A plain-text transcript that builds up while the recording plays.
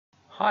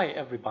Hi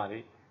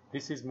everybody,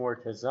 this is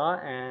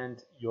Mortaza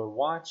and you're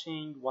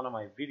watching one of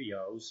my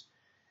videos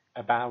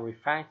about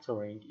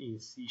refactoring in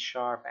C#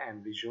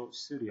 and Visual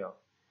Studio.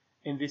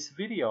 In this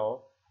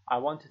video, I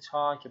want to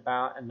talk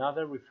about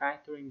another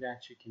refactoring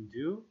that you can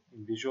do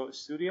in Visual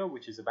Studio,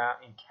 which is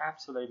about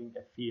encapsulating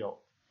a field.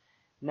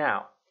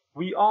 Now,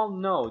 we all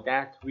know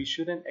that we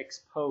shouldn't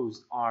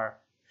expose our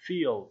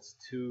fields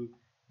to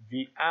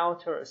the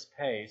outer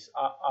space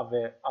of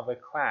a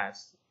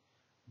class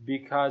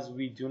because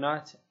we do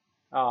not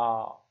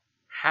uh,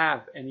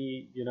 have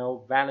any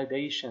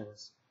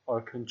validations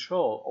or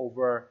control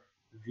over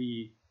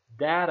the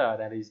data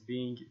that is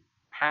being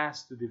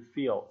passed to the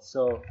field.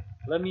 So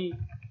let me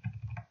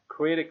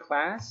create a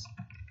class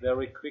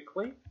very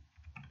quickly,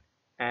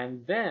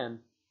 and then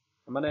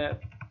I'm gonna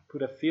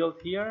put a field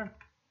here,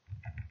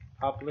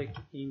 public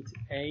int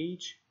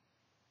age,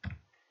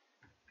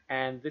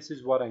 and this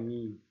is what I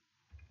mean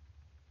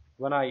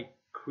when I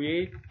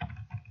create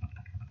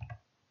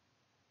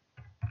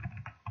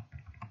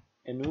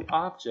a new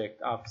object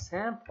of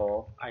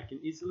sample. I can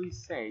easily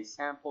say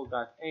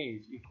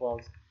sample.age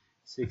equals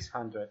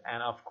 600,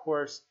 and of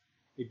course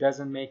it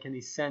doesn't make any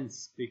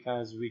sense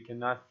because we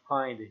cannot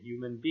find a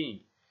human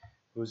being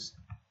who's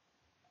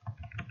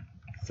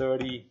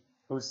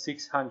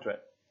 600.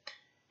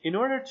 In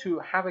order to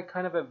have a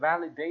kind of a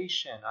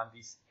validation on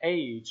this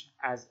age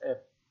as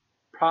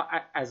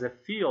a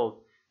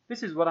field,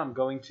 this is what I'm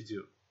going to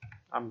do.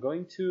 I'm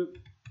going to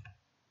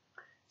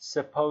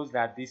suppose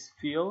that this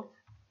field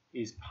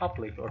is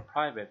public or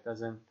private,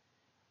 doesn't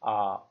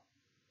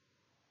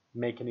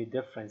make any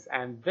difference,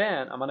 and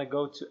then I'm going to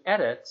go to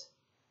edit,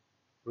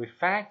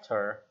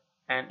 refactor,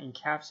 and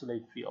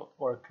encapsulate field,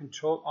 or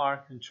Control R,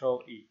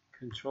 Control E,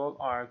 Control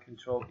R,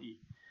 Control E.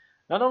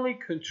 Not only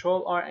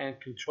Control R and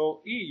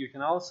Control E, you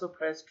can also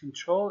press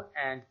Control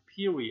and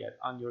period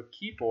on your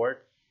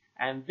keyboard,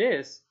 and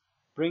this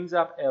brings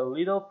up a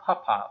little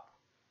pop-up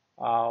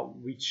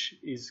which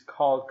is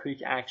called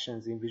quick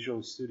actions in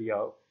Visual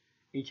Studio.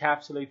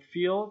 Encapsulate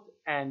field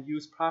and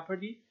use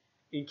property,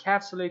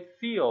 encapsulate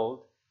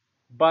field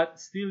but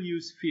still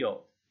use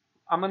field.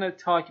 I'm going to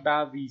talk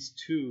about these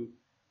two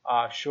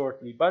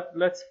shortly, but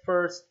let's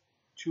first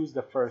choose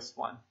the first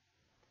one.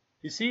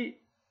 You see,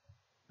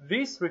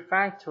 this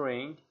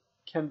refactoring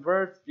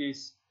converts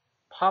this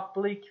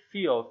public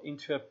field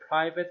into a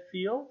private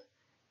field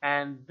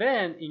and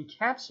then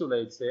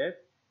encapsulates it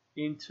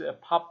into a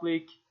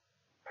public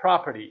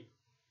property,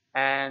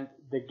 and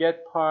the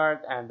get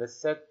part and the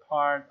set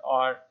part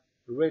are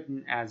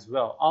written as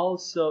well.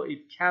 Also,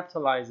 it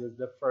capitalizes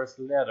the first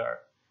letter,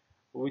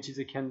 which is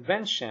a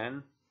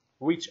convention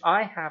which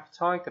I have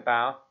talked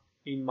about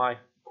in my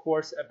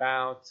course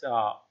about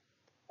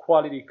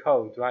quality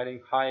code, writing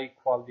high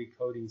quality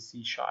code in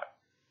C#.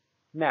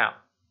 Now,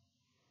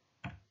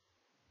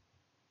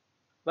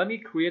 let me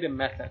create a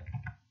method,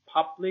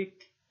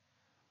 public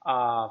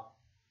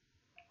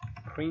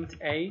print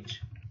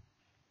age,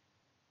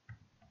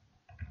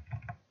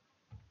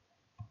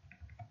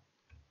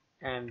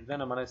 and then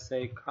I'm going to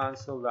say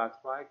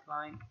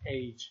console.writeLine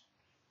age,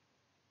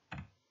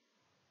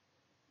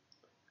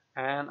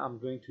 and I'm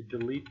going to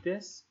delete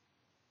this.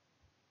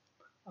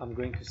 I'm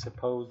going to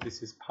suppose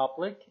this is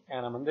public,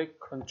 and I'm under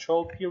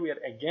control period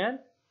again,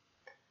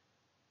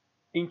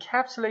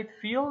 encapsulate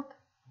field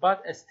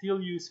but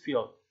still use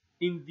field.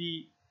 In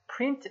the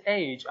print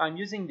age, I'm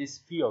using this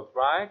field,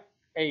 right,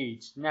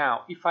 age.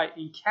 Now if I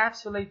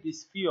encapsulate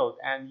this field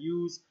and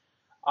use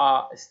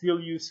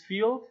still use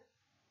field,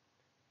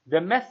 the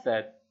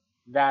method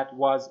that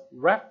was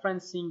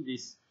referencing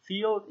this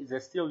field is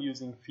still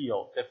using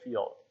field, the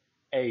field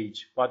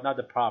age, but not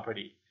the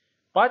property.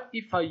 But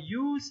if I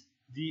use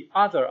the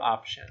other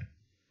option,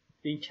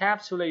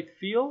 encapsulate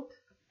field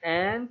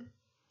and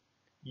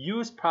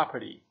use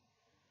property,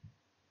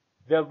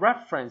 the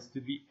reference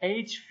to the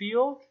age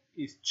field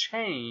is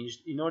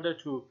changed in order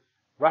to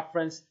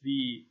reference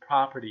the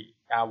property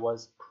that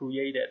was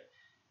created.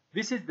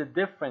 This is the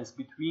difference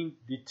between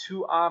the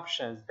two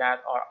options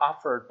that are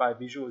offered by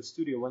Visual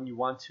Studio when you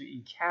want to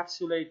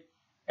encapsulate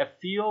a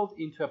field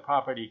into a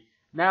property.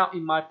 Now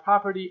in my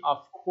property,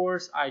 of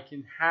course, I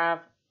can have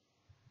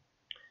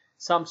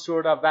some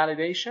sort of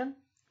validation.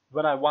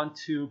 When I want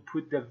to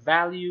put the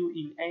value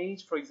in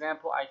age, for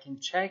example, I can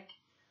check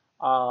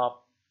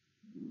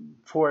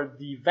for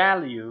the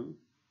value,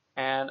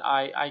 and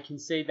I can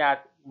say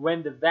that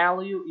when the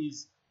value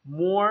is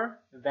more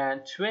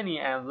than 20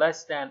 and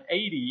less than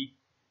 80,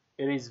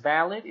 it is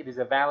valid, it is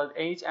a valid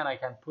age, and I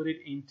can put it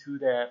into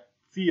the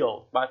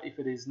field. But if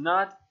it is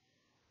not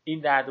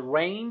in that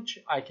range,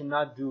 I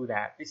cannot do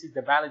that. This is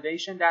the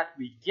validation that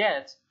we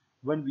get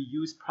when we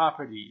use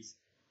properties,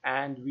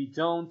 and we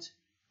don't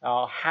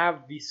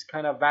have this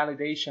kind of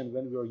validation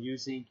when we're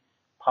using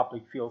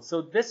public fields.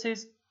 So this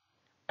is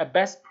a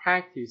best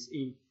practice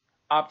in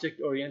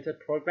object-oriented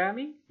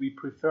programming. We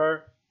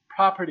prefer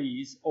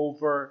properties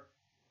over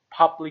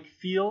public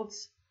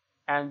fields,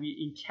 and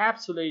we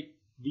encapsulate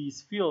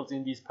these fields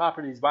in these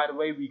properties. By the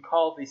way, we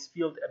call this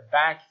field a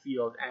back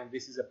field, and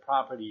this is a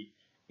property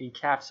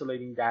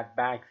encapsulating that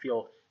back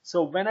field.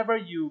 So whenever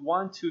you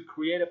want to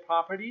create a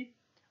property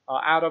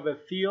out of a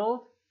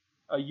field,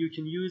 you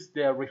can use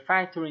the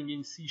refactoring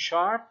in C#.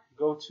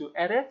 Go to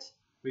Edit,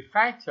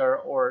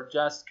 Refactor, or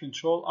just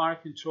Control R,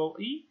 Control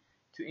E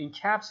to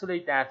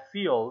encapsulate that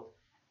field,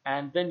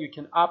 and then you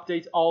can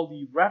update all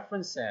the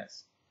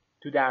references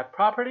to that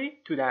property,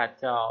 to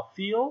that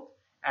field,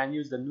 and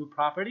use the new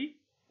property,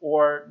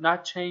 or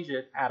not change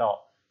it at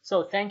all.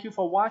 So thank you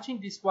for watching.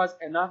 This was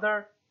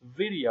another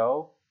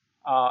video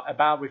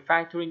about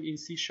refactoring in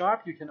C#.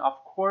 You can of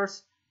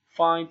course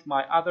find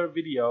my other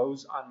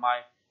videos on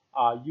my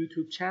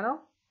YouTube channel,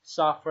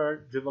 Software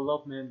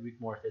Development with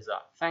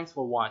Morteza. Thanks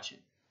for watching.